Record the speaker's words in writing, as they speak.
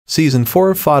Season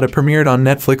 4 of Fauda premiered on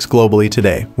Netflix globally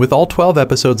today, with all 12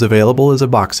 episodes available as a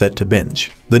box set to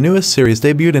binge. The newest series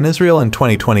debuted in Israel in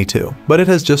 2022, but it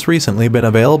has just recently been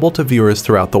available to viewers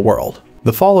throughout the world.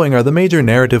 The following are the major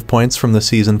narrative points from the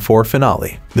Season 4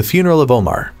 finale. The funeral of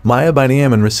Omar. Maya by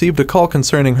Yemen received a call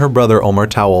concerning her brother Omar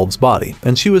Tawalb's body,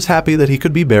 and she was happy that he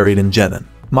could be buried in Jenin.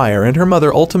 Maya and her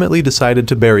mother ultimately decided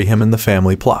to bury him in the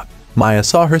family plot. Maya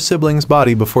saw her sibling's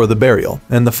body before the burial,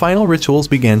 and the final rituals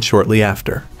began shortly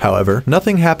after. However,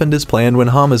 nothing happened as planned when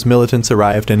Hamas militants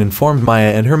arrived and informed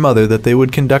Maya and her mother that they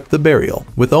would conduct the burial,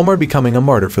 with Omar becoming a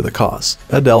martyr for the cause.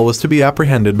 Adel was to be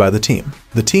apprehended by the team.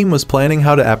 The team was planning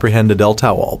how to apprehend Adel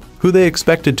Tawalb, who they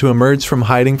expected to emerge from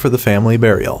hiding for the family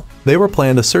burial. They were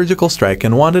planned a surgical strike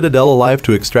and wanted Adel alive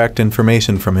to extract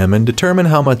information from him and determine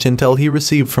how much intel he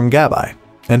received from Gabai,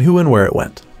 and who and where it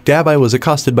went. Gabai was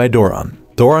accosted by Doron.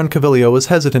 Doron Cavillo was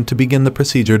hesitant to begin the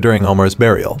procedure during Omar's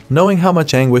burial, knowing how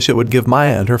much anguish it would give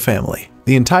Maya and her family.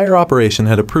 The entire operation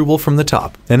had approval from the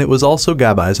top, and it was also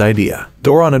Gabai's idea.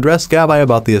 Doron addressed Gabai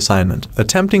about the assignment,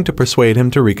 attempting to persuade him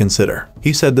to reconsider.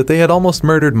 He said that they had almost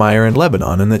murdered Maya in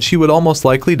Lebanon and that she would almost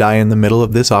likely die in the middle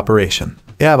of this operation.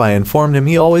 Gabai informed him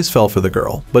he always fell for the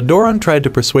girl, but Doron tried to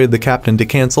persuade the captain to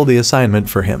cancel the assignment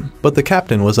for him, but the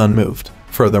captain was unmoved.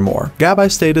 Furthermore, Gabai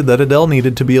stated that Adel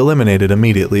needed to be eliminated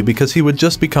immediately because he would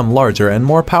just become larger and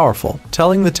more powerful,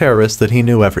 telling the terrorists that he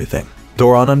knew everything.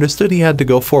 Doron understood he had to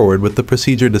go forward with the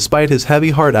procedure despite his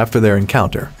heavy heart after their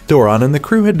encounter. Doron and the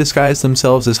crew had disguised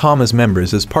themselves as Hamas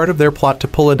members as part of their plot to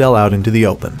pull Adel out into the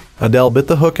open. Adel bit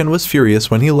the hook and was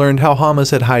furious when he learned how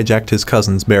Hamas had hijacked his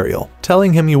cousin's burial,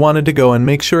 telling him he wanted to go and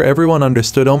make sure everyone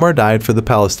understood Omar died for the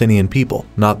Palestinian people,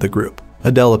 not the group.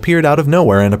 Adel appeared out of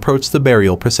nowhere and approached the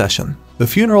burial procession. The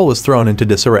funeral was thrown into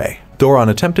disarray. Doron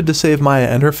attempted to save Maya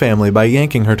and her family by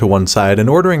yanking her to one side and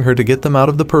ordering her to get them out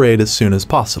of the parade as soon as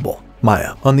possible.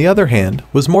 Maya, on the other hand,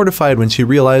 was mortified when she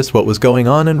realized what was going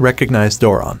on and recognized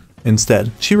Doron.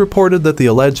 Instead, she reported that the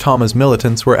alleged Hamas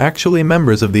militants were actually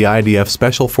members of the IDF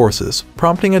Special Forces,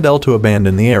 prompting Adel to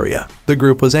abandon the area. The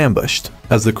group was ambushed.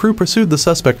 As the crew pursued the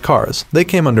suspect cars, they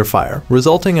came under fire,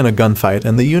 resulting in a gunfight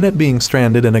and the unit being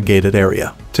stranded in a gated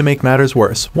area. To make matters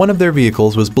worse, one of their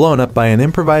vehicles was blown up by an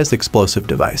improvised explosive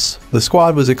device. The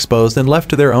squad was exposed and left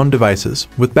to their own devices,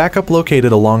 with backup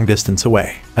located a long distance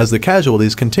away. As the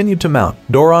casualties continued to mount,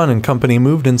 Doron and company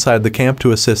moved inside the camp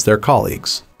to assist their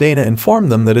colleagues. Dana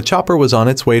informed them that a chopper was on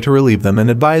its way to relieve them and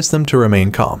advised them to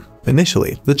remain calm.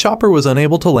 Initially, the chopper was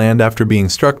unable to land after being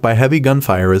struck by heavy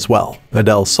gunfire as well.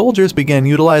 Adel's soldiers began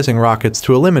utilizing rockets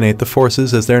to eliminate the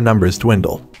forces as their numbers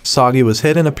dwindled. Sagi was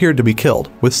hit and appeared to be killed,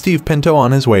 with Steve Pinto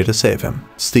on his way to save him.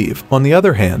 Steve, on the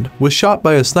other hand, was shot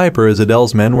by a sniper as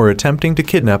Adel's men were attempting to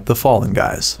kidnap the fallen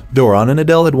guys. Doron and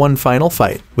Adel had one final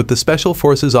fight, with the Special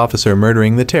Forces officer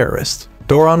murdering the terrorist.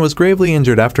 Doron was gravely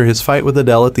injured after his fight with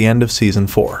Adel at the end of Season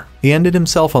 4. He ended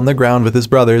himself on the ground with his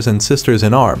brothers and sisters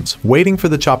in arms, waiting for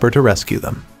the chopper to rescue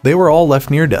them. They were all left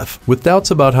near death, with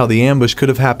doubts about how the ambush could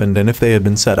have happened and if they had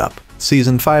been set up.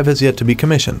 Season 5 has yet to be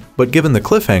commissioned, but given the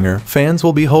cliffhanger, fans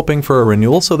will be hoping for a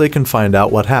renewal so they can find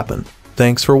out what happened.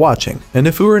 Thanks for watching, and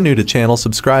if you are new to channel,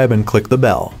 subscribe and click the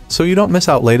bell, so you don't miss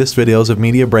out latest videos of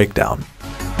Media Breakdown.